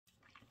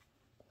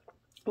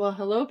Well,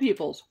 hello,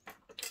 peoples.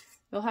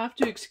 You'll have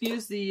to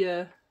excuse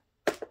the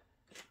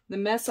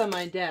mess on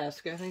my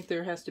desk. I think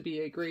there has to be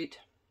a great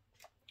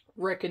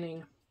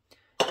reckoning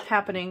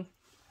happening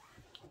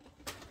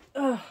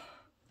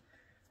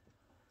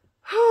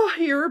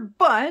here,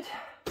 but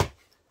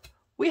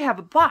we have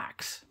a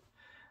box.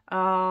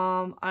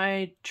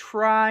 I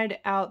tried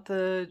out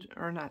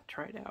not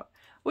tried out.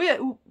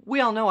 We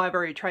all know I've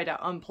already tried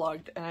out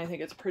Unplugged, and I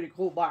think it's a pretty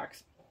cool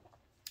box.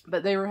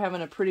 But they were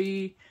having a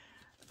pretty,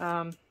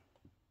 they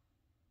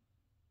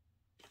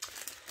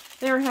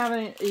were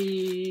having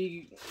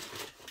a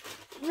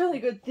really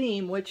good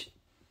theme, which,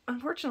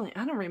 unfortunately,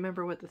 I don't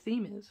remember what the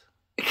theme is.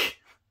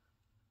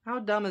 How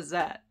dumb is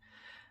that?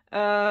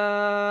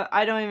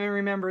 I don't even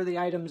remember the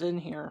items in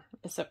here,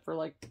 except for,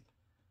 like,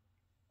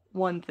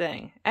 one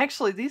thing.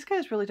 Actually, these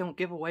guys really don't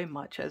give away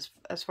much as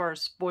far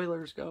as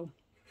spoilers go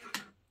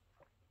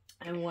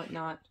and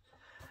whatnot.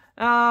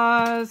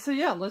 So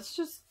yeah, let's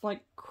just,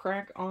 like,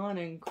 crack on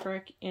and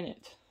crack in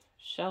it,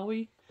 shall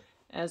we?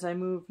 As I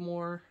move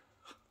more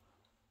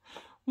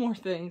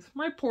things.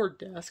 My poor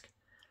desk.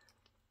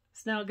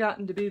 It's now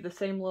gotten to be the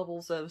same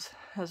levels as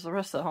the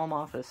rest of the home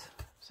office.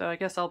 So I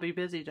guess I'll be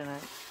busy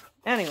tonight.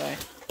 Anyway.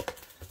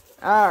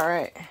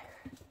 Alright.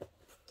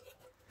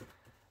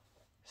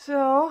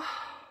 So,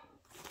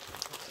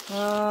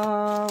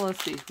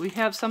 let's see. We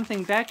have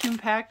something vacuum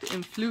packed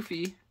and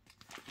floofy.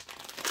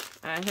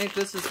 I think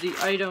this is the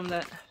item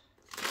that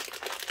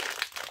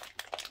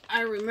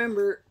I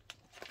remember.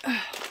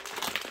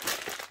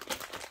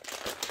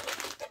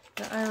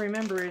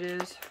 It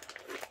is.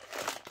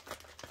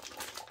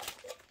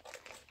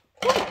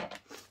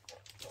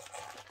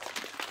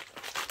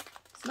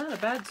 It's not a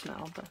bad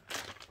smell, but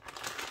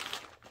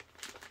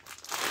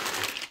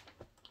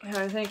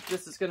I think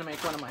this is going to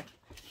make one of my...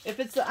 If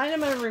it's the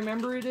item I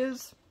remember it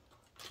is,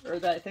 or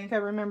that I think I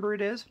remember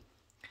it is,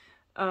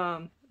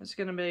 it's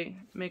going to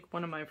make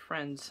one of my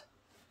friends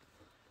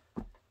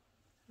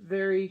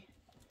very,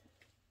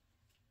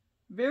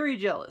 very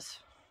jealous.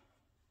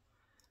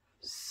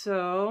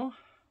 So,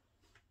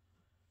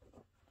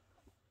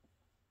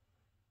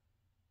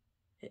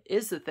 it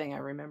is the thing I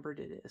remembered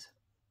it is.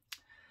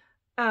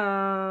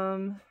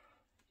 And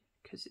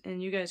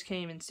you guys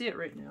can't even see it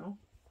right now.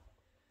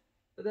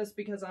 But that's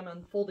because I'm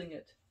unfolding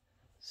it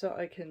so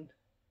I can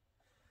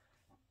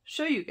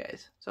show you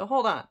guys. So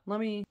hold on,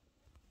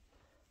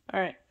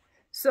 Alright,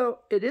 so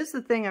it is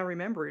the thing I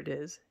remember it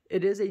is.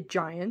 It is a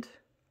giant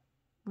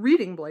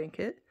reading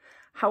blanket.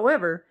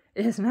 However,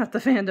 it is not the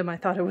fandom I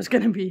thought it was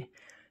going to be.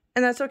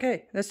 And that's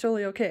okay. That's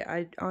totally okay.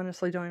 I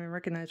honestly don't even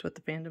recognize what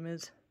the fandom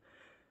is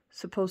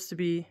supposed to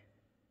be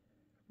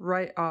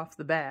right off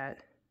the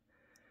bat.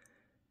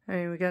 I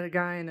mean, we got a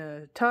guy in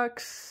a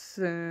tux,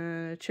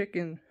 and a chick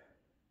in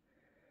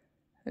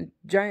a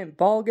giant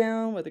ball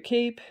gown with a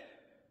cape.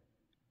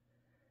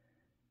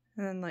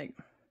 And then, like,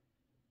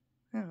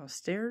 I don't know,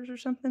 stairs or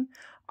something.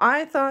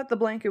 I thought the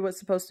blanket was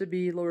supposed to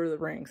be Lord of the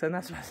Rings. And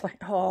that's why I was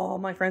like, oh,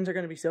 my friends are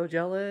going to be so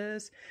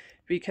jealous.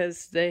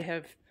 Because they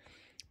have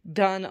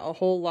done a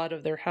whole lot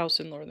of their house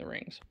in Lord of the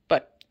Rings.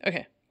 But,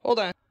 okay, hold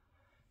on.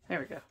 There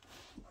we go.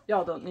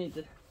 Y'all don't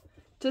need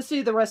to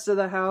see the rest of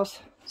the house.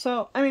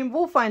 So, I mean,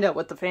 we'll find out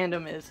what the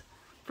fandom is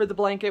for the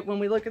blanket when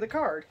we look at the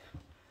card.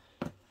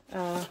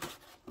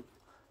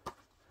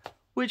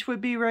 Which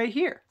would be right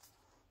here.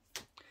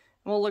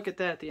 We'll look at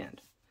that at the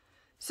end.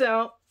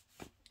 So,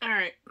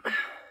 alright.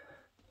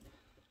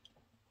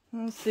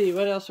 Let's see,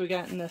 what else we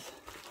got in this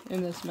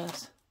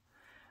mess.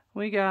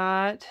 We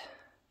got...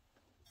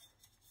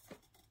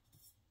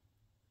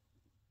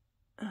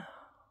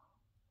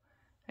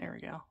 There we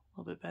go. A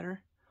little bit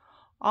better.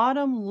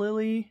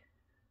 Autumn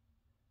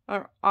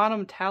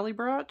Tally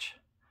Broch.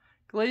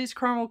 Glazed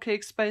caramel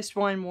cake, spiced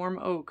wine, warm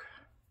oak.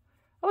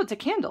 Oh, it's a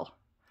candle.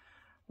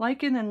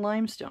 Lichen and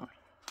limestone.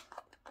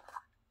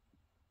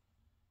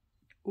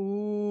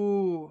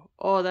 Ooh.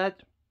 Oh,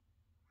 that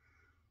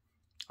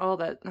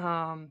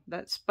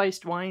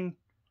spiced wine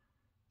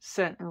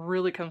scent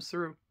really comes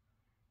through.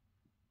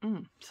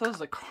 So does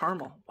the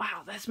caramel.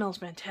 Wow, that smells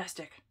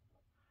fantastic.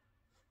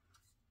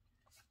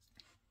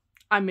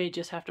 I may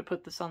just have to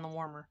put this on the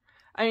warmer.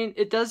 I mean,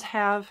 it does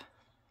have,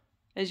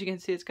 as you can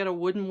see, it's got a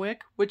wooden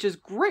wick, which is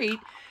great,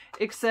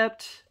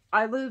 except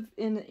I rent.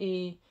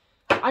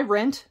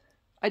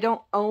 I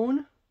don't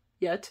own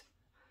yet.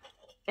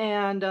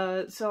 And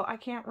so I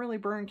can't really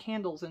burn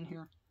candles in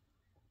here.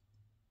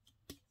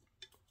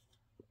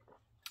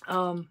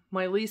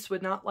 My lease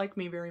would not like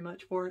me very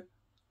much for it.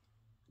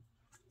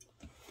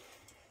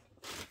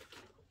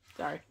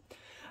 Sorry.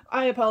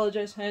 I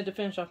apologize. I had to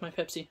finish off my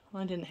Pepsi.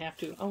 I didn't have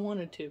to. I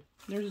wanted to.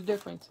 There's a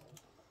difference.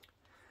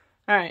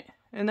 Alright.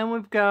 And then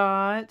we've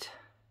got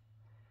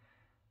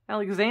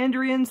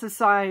Alexandrian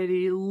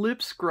Society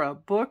Lip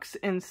Scrub. Books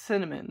and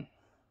Cinnamon.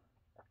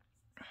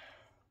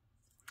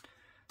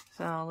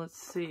 So, let's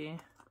see.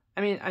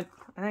 I mean, I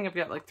think I've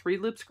got like 3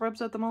 lip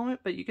scrubs at the moment,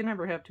 but you can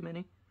never have too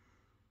many.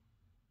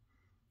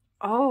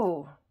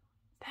 Oh.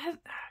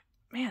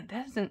 Man,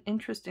 that is an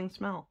interesting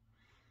smell.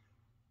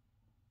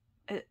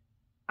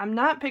 I'm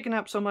not picking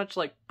up so much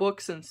like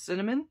books and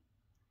cinnamon.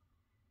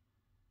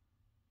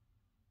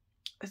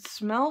 It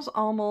smells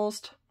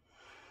almost,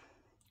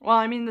 well,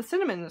 I mean, the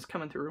cinnamon is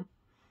coming through.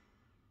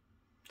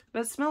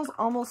 But it smells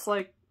almost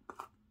like,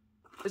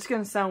 it's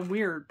going to sound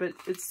weird, but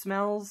it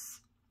smells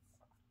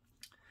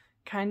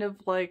kind of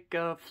like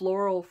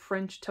floral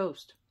French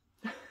toast.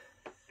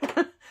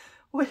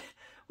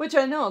 Which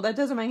I know, that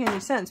doesn't make any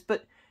sense,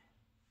 but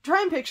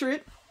try and picture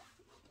it,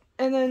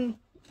 and then,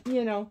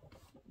 you know,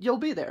 you'll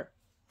be there.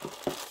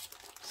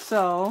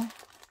 So,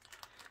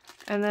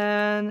 and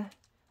then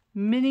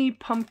mini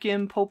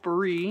pumpkin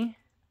potpourri,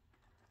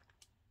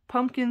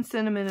 pumpkin,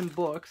 cinnamon, and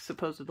books,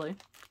 supposedly.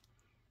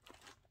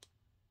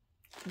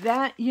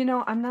 That, you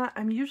know,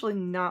 I'm usually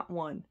not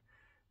one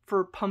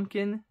for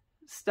pumpkin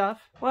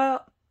stuff.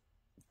 Well,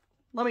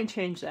 let me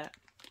change that.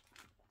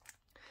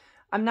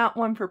 I'm not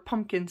one for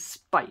pumpkin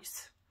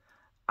spice.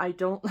 I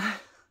don't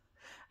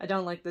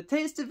like the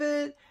taste of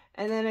it,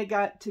 and then it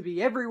got to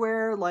be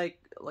everywhere, like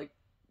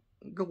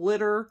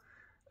glitter,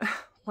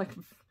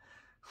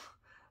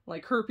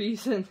 like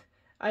herpes, and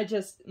I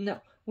just, no,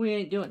 we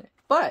ain't doing it.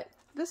 But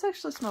this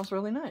actually smells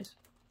really nice.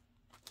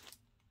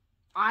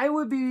 I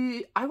would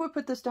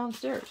put this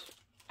downstairs,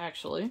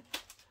 actually,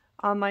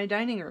 on my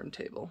dining room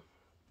table.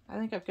 I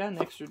think I've got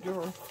an extra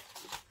drawer.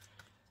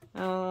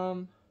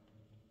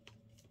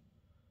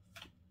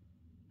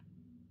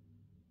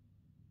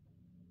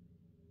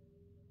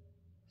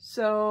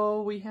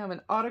 So we have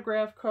an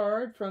autograph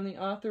card from the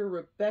author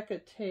Rebecca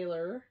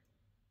Taylor.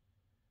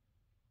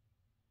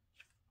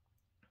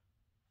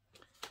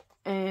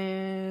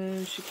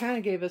 And she kind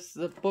of gave us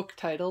the book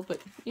title,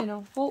 but you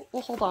know, we'll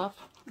hold off.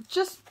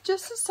 Just a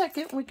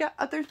second, we got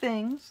other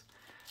things.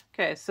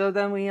 Okay, so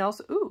then we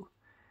also, ooh,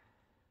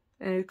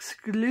 an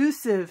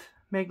exclusive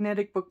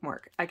magnetic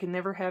bookmark. I can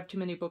never have too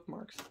many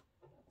bookmarks.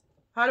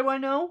 How do I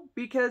know?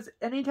 Because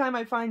anytime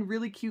I find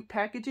really cute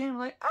packaging, I'm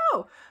like,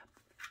 oh,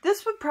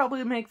 this would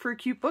probably make for a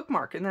cute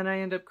bookmark, and then I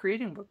end up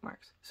creating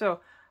bookmarks. So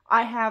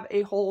I have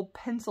a whole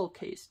pencil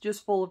case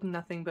just full of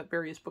nothing but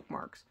various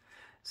bookmarks.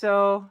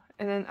 So,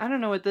 and then I don't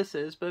know what this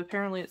is, but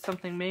apparently it's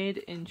something made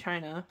in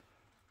China.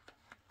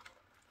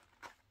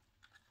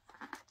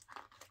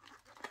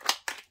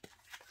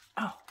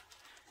 Oh,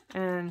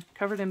 and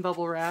covered in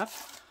bubble wrap.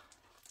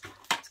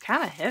 It's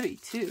kind of heavy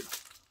too.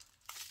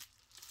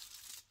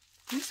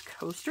 These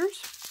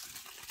coasters?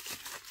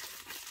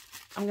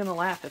 I'm gonna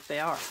laugh if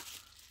they are.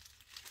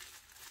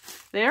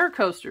 They are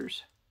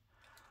coasters.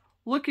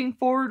 Looking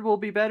forward will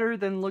be better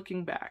than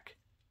looking back.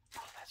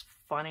 Oh, that's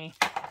funny.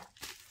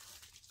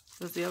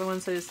 Does the other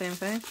one say the same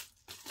thing?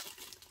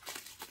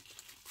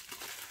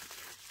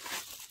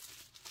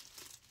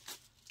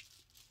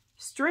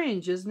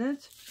 Strange, isn't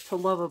it? To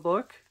love a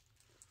book.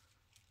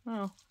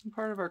 Oh,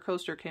 part of our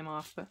coaster came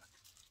off, but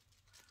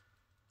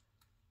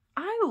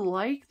I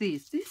like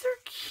these. These are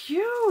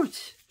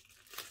cute.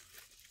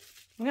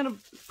 I'm gonna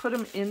put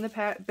them in the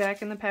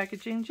back in the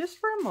packaging just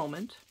for a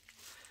moment.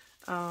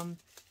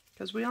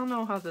 Because we all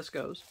know how this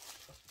goes.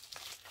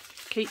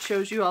 Kate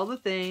shows you all the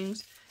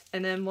things,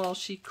 and then while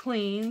she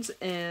cleans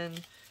and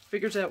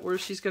figures out where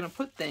she's going to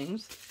put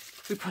things,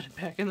 we put it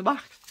back in the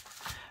box,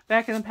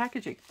 back in the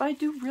packaging. But I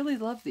do really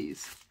love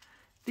these.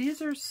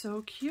 These are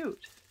so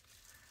cute.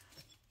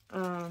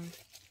 And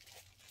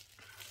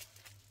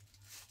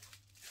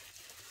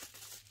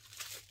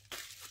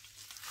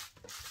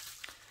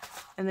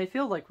they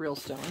feel like real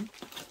stone.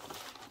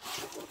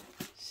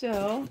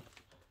 So,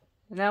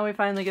 now we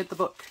finally get the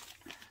book.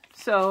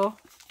 So,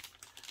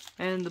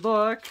 and the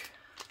book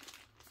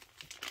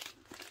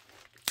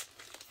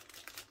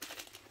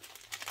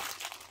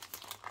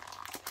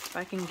if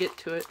I can get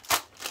to it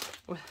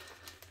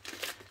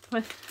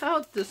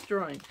without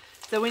destroying.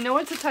 So we know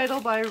it's a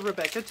title by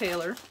Rebecca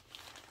Taylor.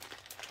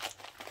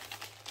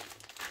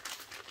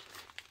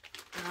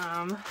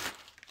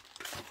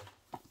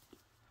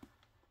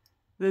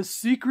 The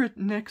Secret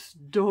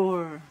Next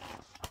Door.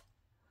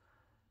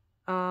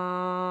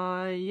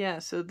 Yeah,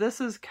 so this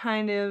is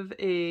kind of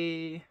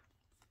a, I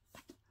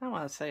don't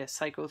want to say a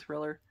psycho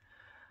thriller.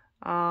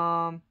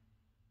 Well,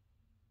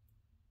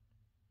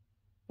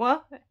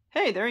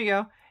 hey, there you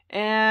go.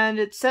 And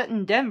it's set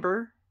in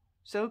Denver,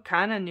 so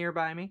kind of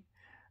nearby me.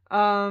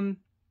 Yeah,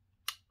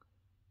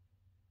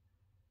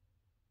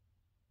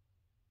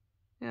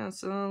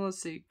 so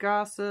let's see.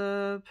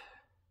 Gossip.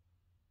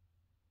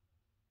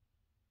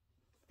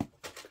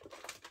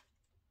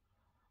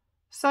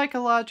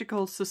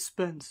 Psychological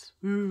suspense.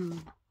 Ooh.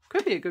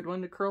 Could be a good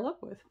one to curl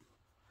up with.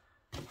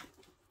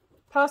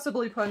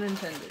 Possibly pun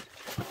intended.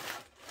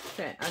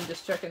 Okay, I'm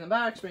just checking the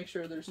box, make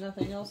sure there's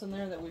nothing else in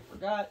there that we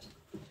forgot.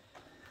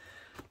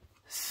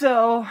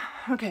 So,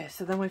 okay,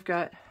 so then we've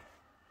got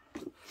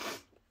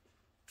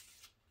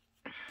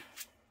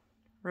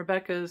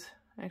Rebecca's,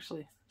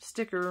 actually,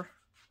 sticker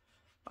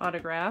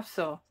autograph.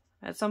 So,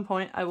 at some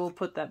point, I will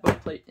put that book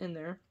plate in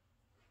there.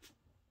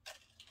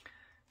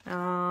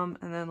 And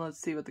then let's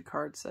see what the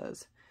card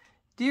says.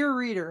 Dear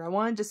reader, I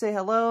wanted to say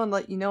hello and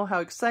let you know how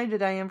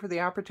excited I am for the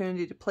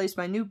opportunity to place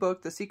my new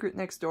book, The Secret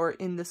Next Door,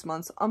 in this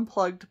month's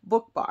Unplugged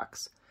book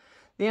box.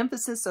 The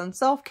emphasis on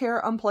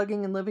self-care,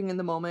 unplugging, and living in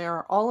the moment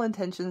are all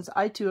intentions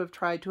I too have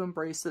tried to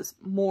embrace this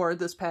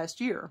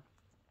past year.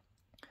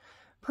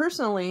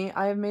 Personally,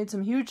 I have made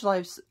some huge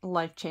life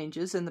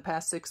changes in the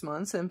past 6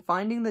 months, and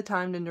finding the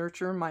time to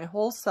nurture my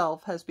whole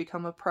self has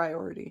become a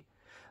priority.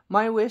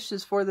 My wish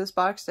is for this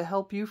box to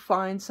help you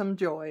find some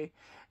joy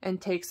and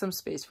take some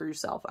space for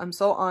yourself. I'm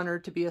so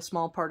honored to be a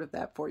small part of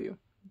that for you.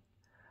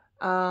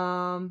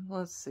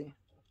 Let's see.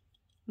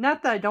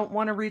 Not that I don't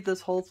want to read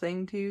this whole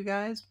thing to you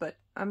guys, but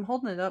I'm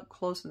holding it up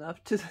close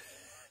enough to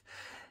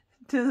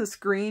the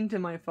screen, to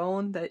my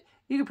phone, that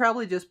you could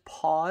probably just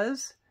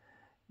pause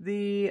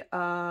the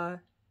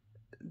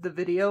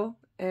video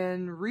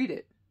and read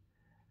it.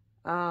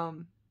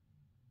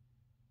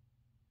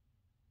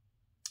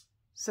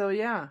 So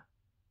yeah.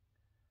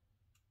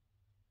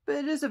 But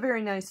it is a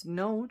very nice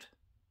note.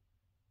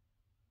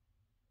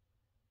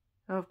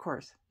 Of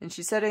course. And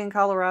she set it in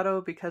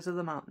Colorado because of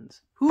the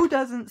mountains. Who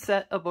doesn't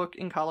set a book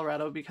in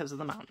Colorado because of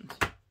the mountains?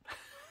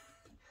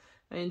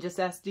 I mean, just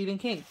ask Stephen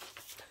King.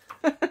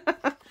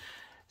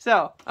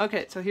 So,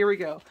 okay, so here we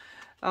go.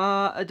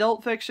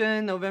 Adult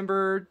fiction,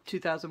 November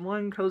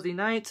 2001, Cozy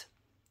Nights.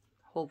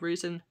 Whole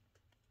reason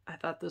I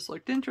thought this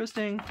looked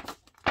interesting.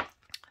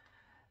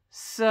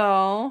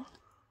 So,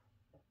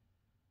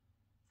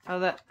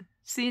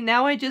 see,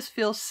 now I just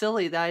feel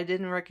silly that I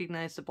didn't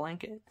recognize the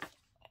blanket.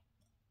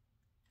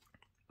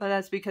 But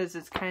that's because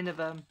it's kind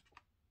of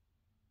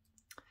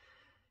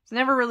it's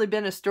never really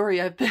been a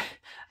story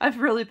I've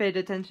really paid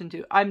attention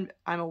to. I'm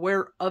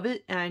aware of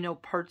it and I know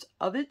parts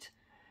of it.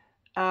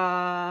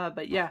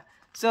 But yeah.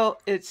 So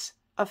it's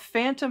a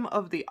Phantom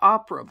of the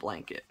Opera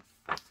blanket.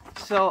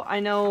 So I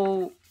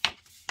know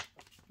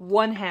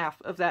one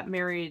half of that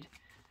married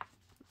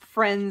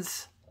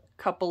friends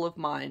couple of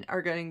mine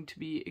are going to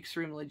be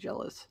extremely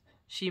jealous.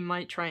 She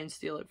might try and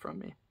steal it from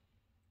me.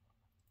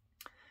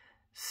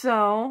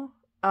 So,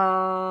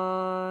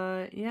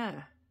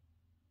 yeah.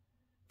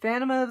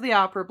 Phantom of the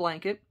Opera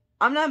blanket.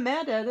 I'm not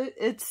mad at it.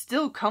 It's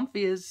still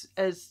comfy as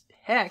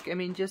heck. I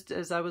mean, just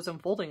as I was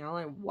unfolding, I'm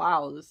like,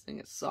 wow, this thing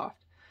is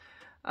soft.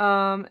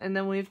 And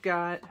then we've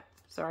got,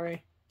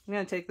 sorry, I'm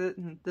going to take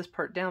this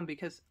part down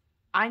because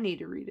I need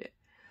to read it.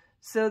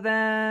 So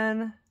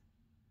then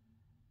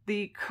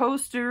the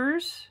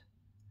coasters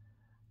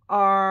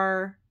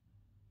are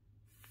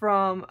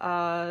from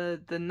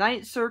the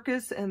Night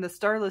Circus and the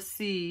Starless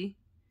Sea.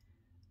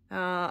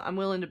 I'm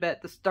willing to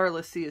bet the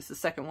Starless Sea is the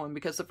second one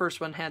because the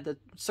first one had the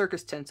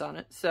circus tents on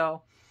it.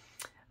 So,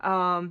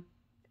 and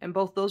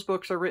both those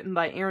books are written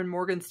by Erin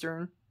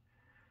Morgenstern.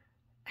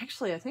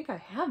 Actually, I think I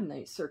have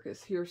Night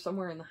Circus here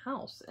somewhere in the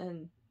house,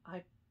 and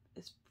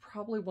it's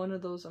probably one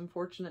of those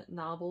unfortunate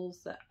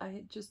novels that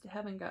I just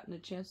haven't gotten a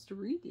chance to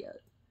read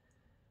yet.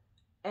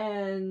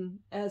 And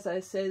as I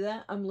say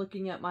that, I'm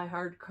looking at my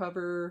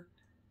hardcover,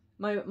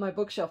 my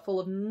bookshelf full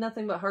of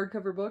nothing but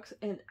hardcover books,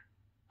 and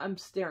I'm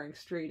staring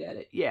straight at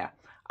it. Yeah,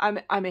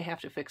 I may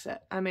have to fix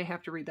that. I may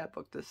have to read that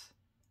book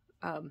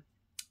in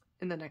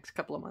the next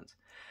couple of months.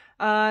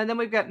 And then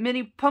we've got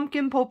Mini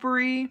Pumpkin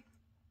Potpourri.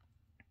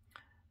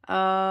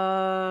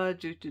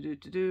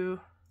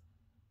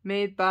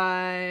 Made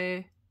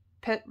by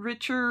Pet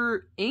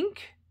Richer Inc.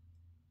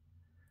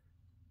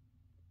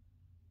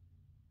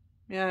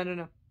 Yeah, I don't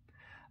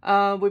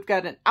know. We've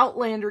got an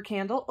Outlander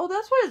candle. Oh,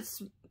 that's what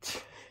it's...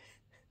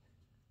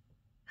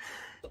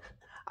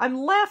 I'm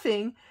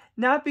laughing,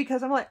 not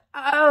because I'm like,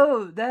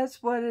 oh,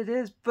 that's what it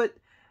is, but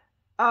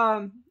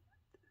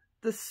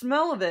the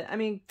smell of it, I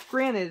mean,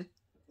 granted,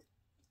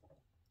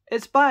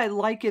 it's by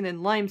Lichen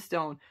and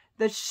Limestone.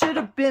 That should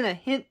have been a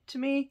hint to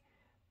me,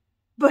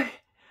 but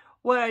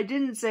what I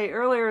didn't say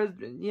earlier,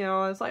 you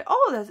know, I was like,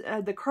 oh,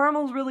 that's, the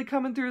caramel's really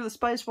coming through, the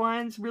spice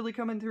wine's really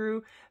coming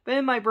through, but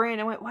in my brain,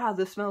 I went, wow,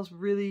 this smells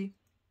really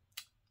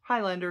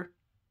Highlander.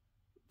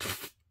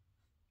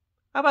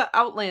 How about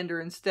Outlander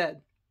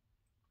instead?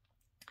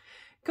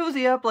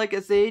 Cozy up like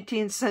it's the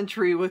 18th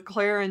century with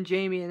Claire and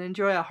Jamie and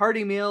enjoy a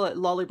hearty meal at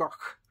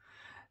Lollybrook.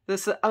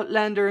 This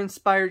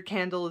Outlander-inspired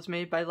candle is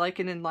made by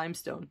Lichen and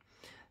Limestone.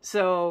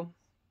 So,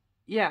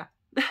 yeah.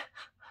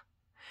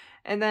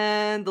 And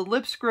then the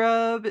lip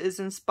scrub is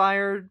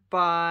inspired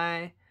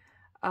by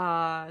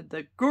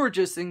the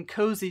gorgeous and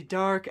cozy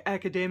dark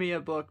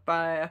academia book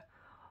by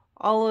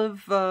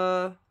Olive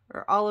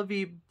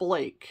E.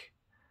 Blake.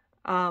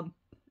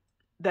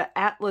 The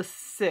Atlas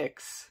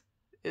 6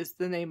 is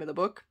the name of the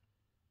book.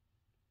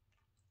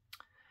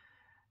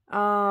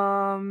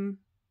 And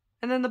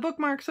then the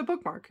bookmark's a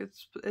bookmark.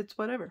 It's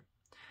whatever.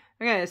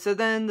 Okay, so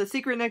then The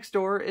Secret Next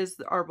Door is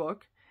our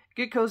book.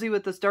 Get cozy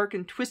with this dark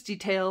and twisty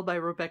tale by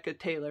Rebecca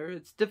Taylor.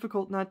 It's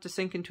difficult not to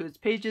sink into its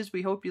pages.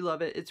 We hope you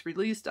love it. It's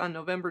released on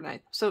November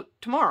 9th. So,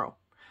 tomorrow.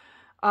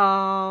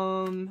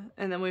 And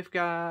then we've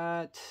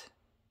got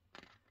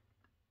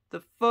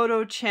the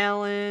photo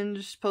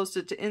challenge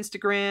posted to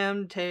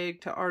Instagram,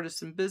 tagged to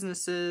artists and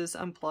businesses,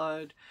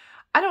 Unplugged.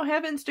 I don't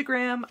have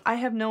Instagram. I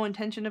have no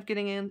intention of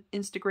getting in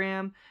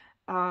Instagram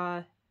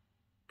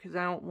because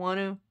I don't want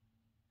to.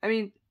 I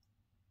mean,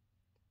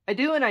 I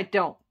do and I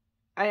don't.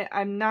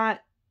 I'm not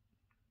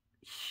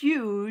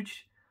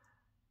huge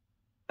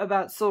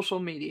about social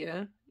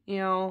media. You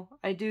know,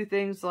 I do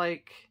things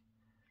like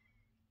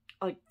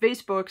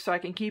Facebook so I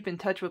can keep in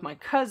touch with my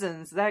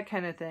cousins, that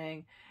kind of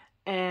thing.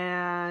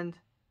 And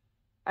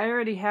I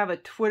already have a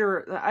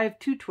Twitter. I have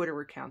 2 Twitter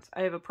accounts.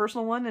 I have a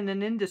personal one and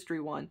an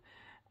industry one.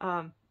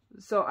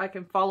 So I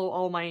can follow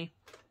all my...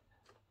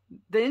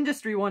 The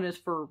industry one is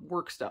for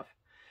work stuff.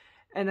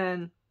 And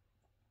then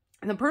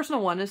the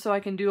personal one is so I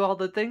can do all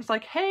the things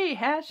like, hey,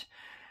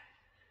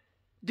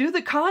 do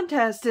the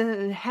contest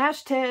and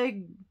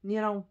hashtag,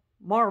 you know,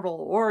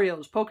 Marvel,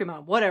 Oreos,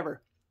 Pokemon,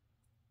 whatever.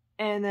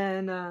 And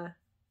then,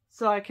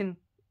 so I can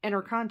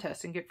enter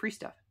contests and get free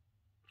stuff.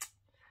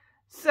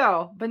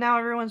 So, but now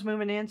everyone's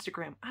moving to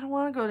Instagram. I don't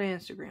want to go to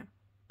Instagram.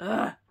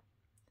 Ugh.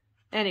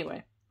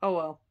 Anyway, oh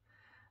well.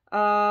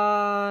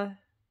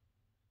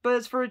 But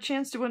it's for a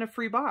chance to win a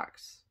free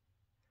box.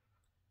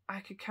 I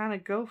could kind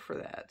of go for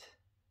that.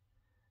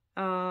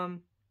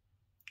 And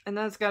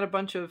that's got a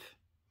bunch of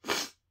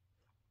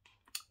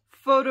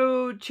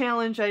photo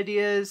challenge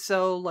ideas.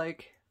 So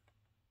like,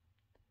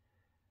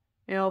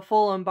 you know,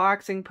 full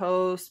unboxing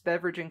post,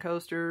 beverage and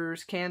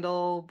coasters,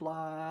 candle,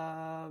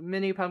 blah,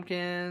 mini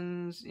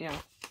pumpkins, you know,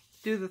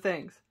 do the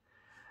things.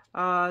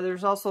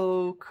 There's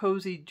also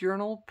cozy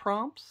journal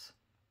prompts.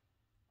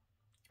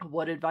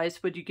 What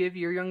advice would you give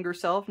your younger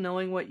self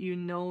knowing what you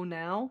know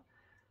now?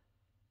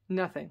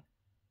 Nothing.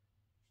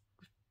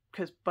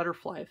 Because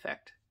butterfly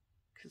effect.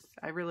 Because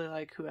I really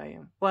like who I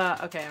am. Well,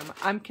 okay,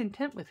 I'm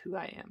content with who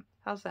I am.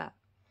 How's that?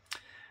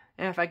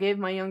 And if I gave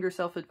my younger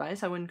self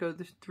advice, I wouldn't go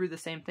through the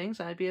same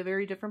things. I'd be a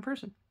very different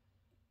person.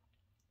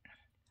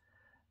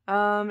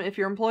 If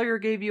your employer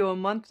gave you a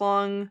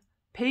month-long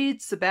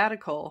paid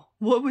sabbatical,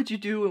 what would you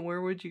do and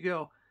where would you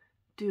go?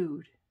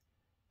 Dude,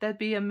 that'd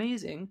be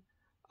amazing.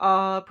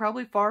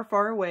 Probably far,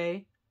 far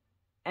away.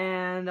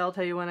 And I'll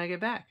tell you when I get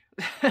back.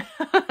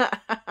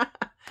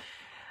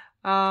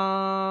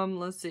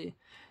 Let's see.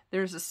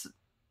 There's a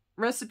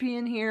recipe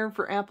in here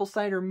for apple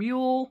cider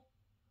mule.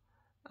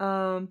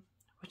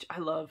 Which I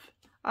love.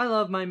 I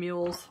love my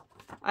mules.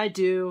 I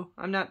do.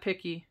 I'm not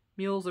picky.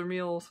 Mules are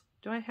mules.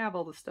 Do I have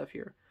all this stuff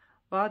here?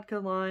 Vodka,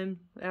 lime,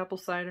 apple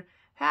cider.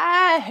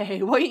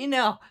 Hey, what do you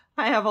know?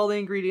 I have all the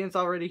ingredients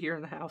already here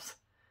in the house.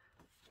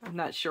 I'm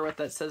not sure what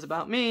that says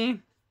about me.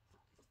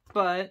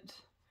 But,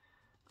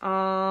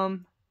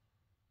 and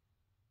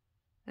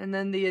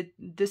then the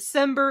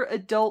December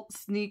adult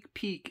sneak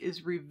peek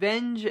is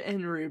Revenge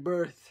and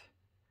Rebirth.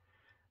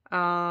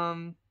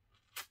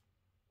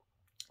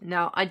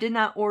 Now, I did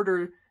not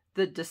order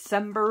the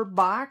December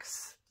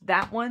box,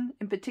 that one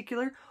in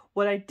particular.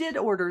 What I did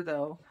order,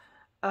 though,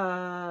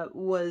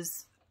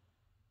 was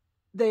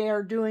they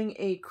are doing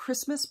a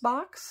Christmas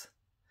box.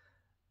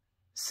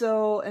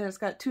 So, and it's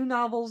got 2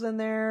 novels in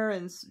there,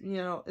 and, you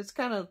know, it's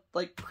kind of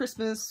like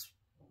Christmas,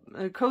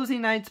 cozy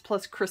nights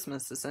plus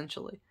Christmas,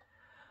 essentially.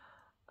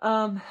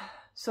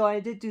 So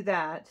I did do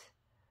that,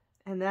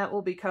 and that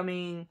will be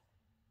coming,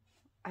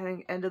 I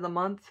think, end of the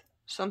month,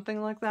 something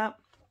like that.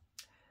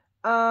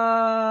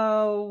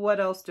 What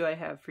else do I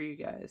have for you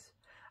guys?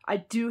 I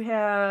do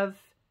have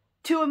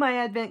 2 of my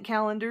advent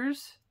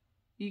calendars.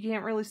 You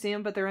can't really see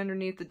them, but they're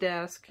underneath the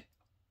desk.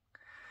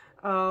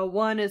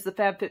 One is the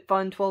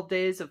FabFitFun 12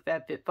 Days of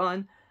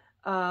FabFitFun.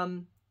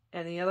 And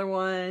the other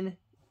one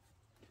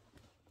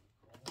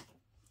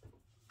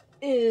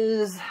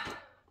is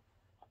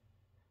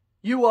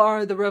You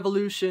Are the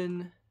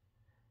Revolution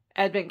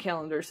Advent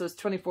Calendar. So it's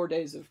 24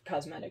 days of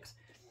cosmetics.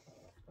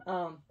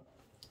 And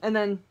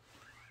then,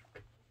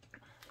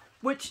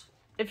 which,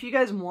 if you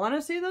guys want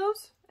to see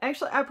those,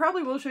 actually, I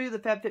probably will show you the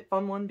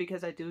FabFitFun one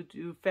because I do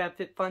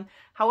FabFitFun.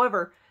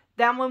 However,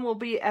 that one will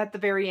be at the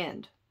very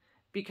end,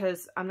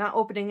 because I'm not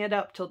opening it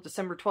up till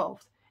December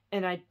 12th.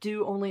 And I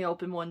do only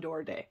open 1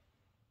 door a day.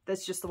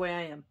 That's just the way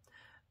I am.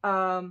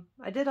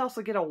 I did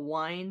also get a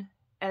wine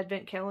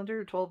advent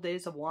calendar, 12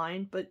 days of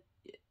wine, but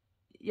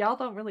y'all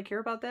don't really care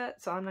about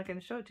that, so I'm not going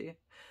to show it to you.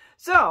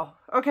 So,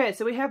 okay,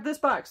 so we have this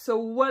box. So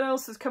what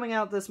else is coming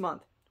out this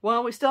month?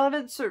 Well, we still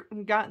haven't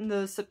gotten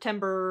the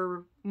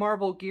September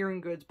Marvel Gear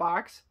and Goods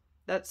box.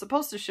 That's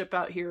supposed to ship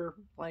out here,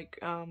 like,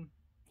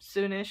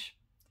 soonish.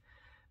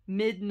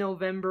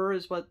 Mid-November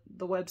is what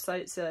the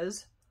website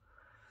says.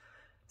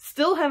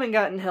 Still haven't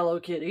gotten Hello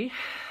Kitty.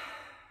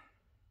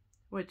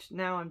 Which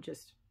now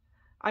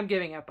I'm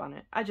giving up on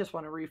it. I just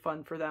want a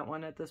refund for that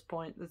one at this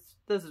point.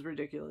 This is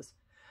ridiculous.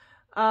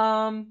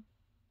 Oh,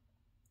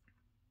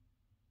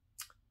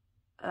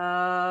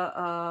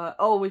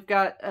 we've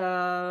got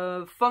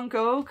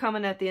Funko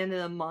coming at the end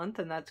of the month,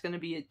 and that's going to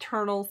be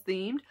Eternals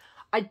themed.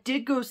 I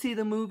did go see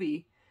the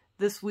movie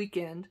this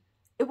weekend.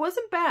 It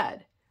wasn't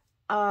bad.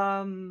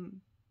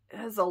 It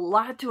has a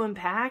lot to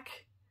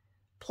unpack,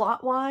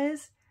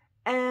 plot-wise,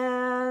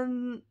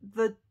 and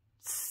the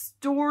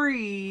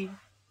story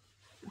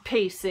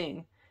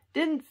pacing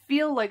didn't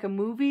feel like a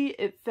movie.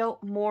 It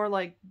felt more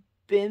like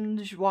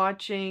binge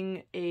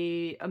watching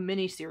a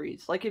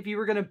miniseries. Like if you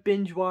were gonna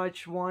binge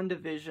watch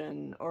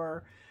WandaVision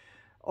or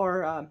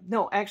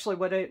no, actually,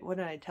 what did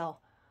I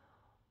tell?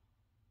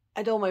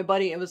 I told my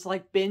buddy it was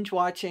like binge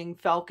watching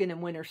Falcon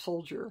and Winter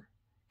Soldier,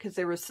 because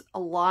there was a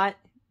lot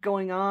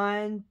going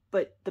on,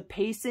 but the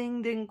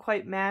pacing didn't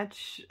quite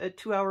match a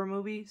 2-hour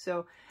movie.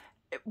 So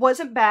it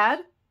wasn't bad,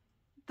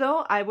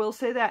 though. I will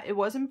say that it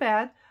wasn't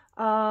bad.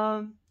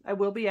 I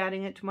will be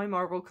adding it to my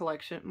Marvel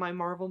collection, my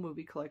Marvel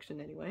movie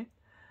collection anyway.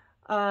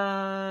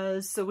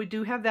 So we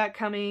do have that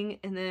coming,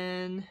 and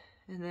then,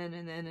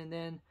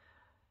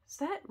 is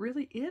that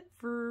really it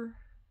for...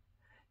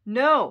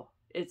 No,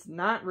 it's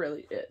not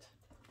really it.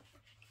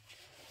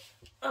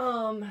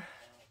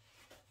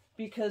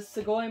 Because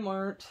Segoy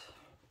Mart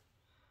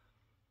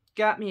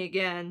got me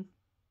again.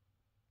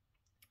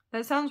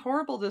 That sounds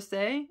horrible to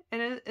say,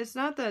 and it's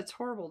not that it's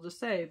horrible to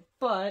say,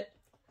 but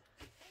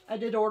I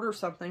did order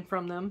something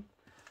from them.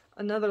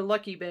 Another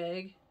lucky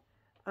bag.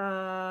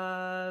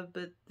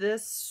 But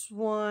this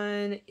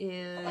one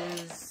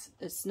is,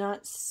 it's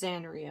not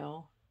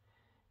Sanrio.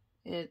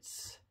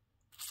 It's,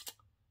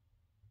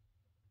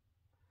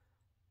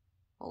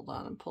 hold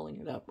on, I'm pulling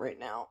it up right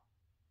now.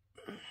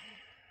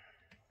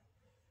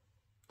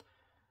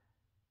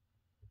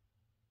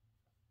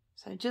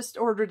 So I just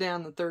ordered it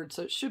on the 3rd,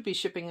 so it should be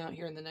shipping out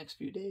here in the next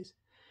few days.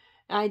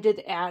 And I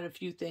did add a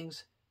few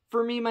things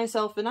for me,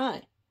 myself, and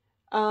I.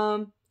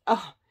 Oh,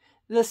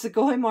 the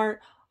Segoy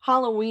Mart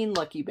Halloween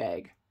lucky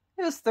bag.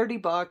 It was 30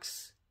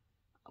 bucks.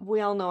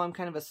 We all know I'm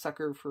kind of a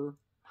sucker for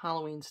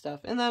Halloween stuff.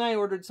 And then I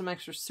ordered some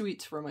extra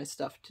sweets for my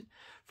stuff,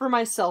 for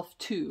myself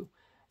too,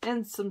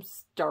 and some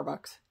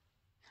Starbucks.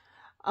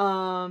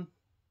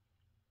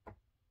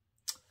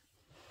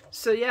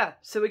 So yeah,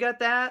 so we got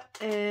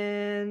that,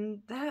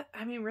 and that,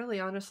 I mean, really,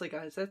 honestly,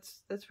 guys,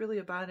 that's really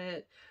about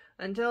it.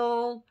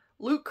 Until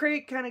Loot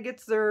Crate kind of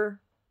gets their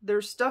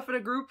stuff in a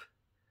group,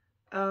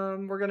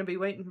 we're going to be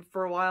waiting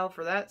for a while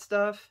for that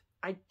stuff.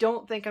 I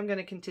don't think I'm going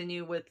to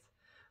continue with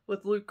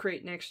Loot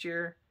Crate next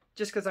year,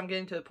 just because I'm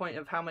getting to the point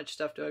of how much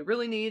stuff do I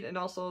really need, and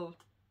also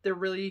they're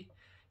really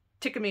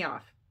ticking me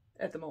off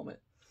at the moment.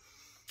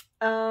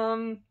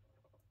 I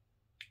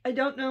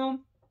don't know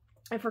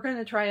if we're going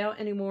to try out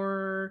any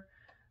more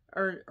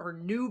or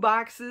new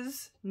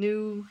boxes,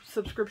 new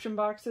subscription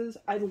boxes.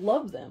 I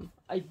love them.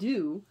 I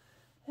do.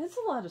 It's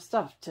a lot of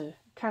stuff to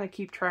kind of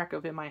keep track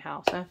of in my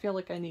house. I feel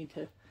like I need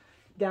to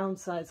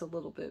downsize a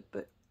little bit,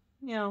 but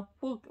you know,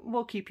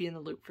 we'll keep you in the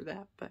loop for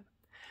that. But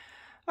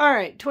all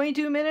right,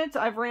 22 minutes.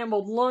 I've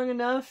rambled long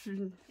enough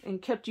and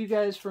kept you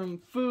guys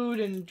from food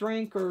and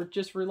drink or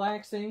just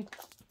relaxing,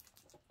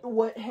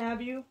 what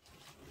have you.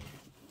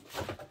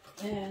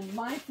 And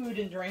my food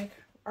and drink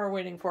are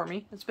waiting for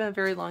me. It's been a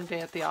very long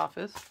day at the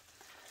office.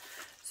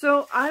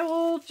 So I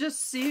will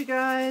just see you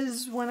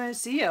guys when I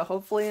see you,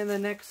 hopefully in the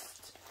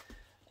next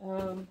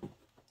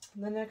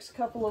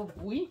couple of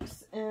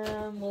weeks,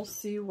 and we'll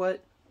see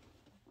what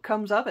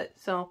comes of it.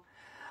 So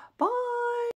bye.